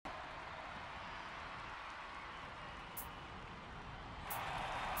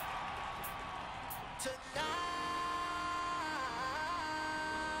tonight.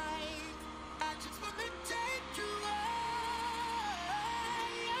 I just wanna take you higher.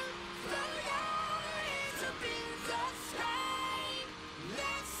 Throw your hands up in the sky.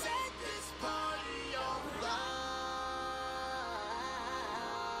 Let's set this party on fire.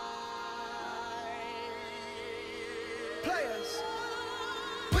 Players,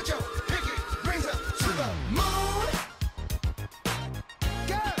 put your pinky rings up to the moon.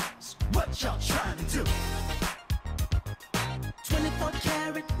 Girls, what y'all trying to do?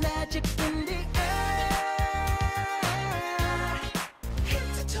 24Karat magic in the air. Head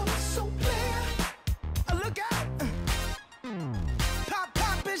to toe so clear. Look out! Pop,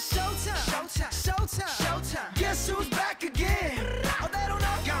 pop, it's showtime. Showtime. Showtime. Showtime. Guess who's back again? Oh, they don't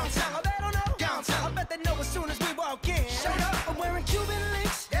know. Gone tell. Oh, they don't know. Gone tell. I bet they know as soon as we walk in. Shut up. I'm wearing Cuban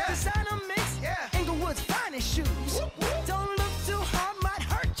links. Yeah. Designer mix. Yeah. Inglewood's finest shoes. Whoop, whoop. Don't look too hard, might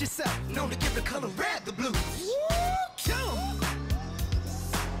hurt yourself. Known to give the color red the blues. Woo!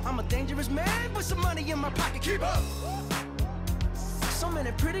 I'm a dangerous man with some money in my pocket. Keep up. So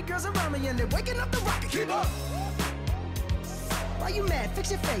many pretty girls around me and they're waking up the rocket. Keep up. Why you mad?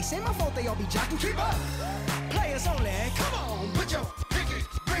 Fix your face. Ain't my fault they all be jocking. Keep up. Players only. Come on, put your pinky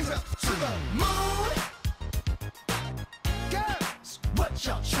rings up to the moon. Girls, what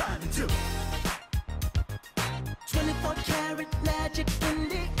y'all trying to do? 24Karat magic in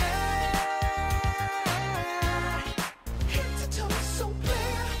the air. Head to toe so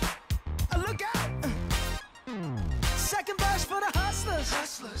clear. Look out. Second verse for the hustlers.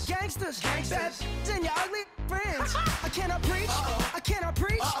 Hustlers. Gangsters. Gangsters. Bad and your ugly friends. I cannot preach. I cannot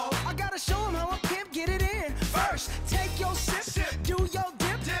preach. I gotta show them how a pimp get it in. First, take your sip. Do your dip.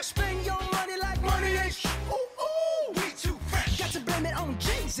 Spend your money like money ain't ooh, ooh. We too fresh. Got to blame it on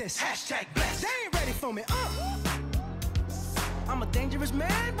Jesus. Hashtag blessed. They ain't ready for me. I'm a dangerous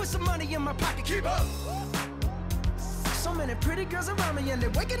man with some money in my pocket. Keep up. So many pretty girls around me and they're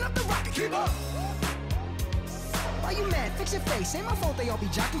waking up the rocket. Keep up. Why you mad? Fix your face. Ain't my fault they all be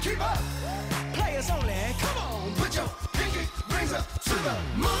jocking. Keep up. Players only. Come on, put your pinky rings up to the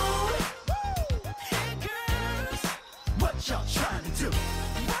moon. Hey girls, What y'all trying to do?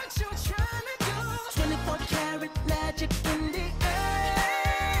 what you trying to do? 24Karat magic in the air.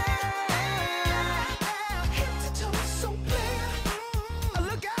 Head to toe so clear.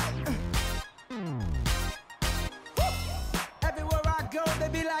 Look out. Woo. Everywhere I go, they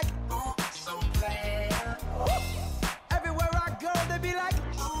be like, Oh, so clear. woo. Everywhere I go, they be like,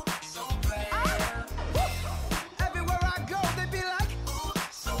 Oh, so clear. woo. Everywhere I go, they be like, Oh,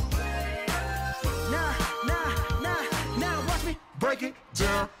 so clear. nah, watch me break it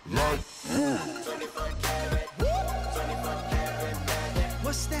down like 24Karat. 24Karat magic.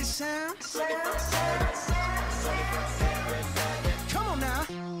 What's that sound? Come on now.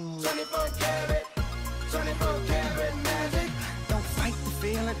 24Karat. 24Karat magic. Don't fight the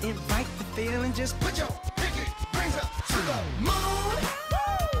feeling, invite the feeling. Just put your pinky rings up to the moon.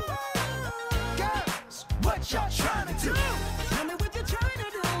 Girls, what y'all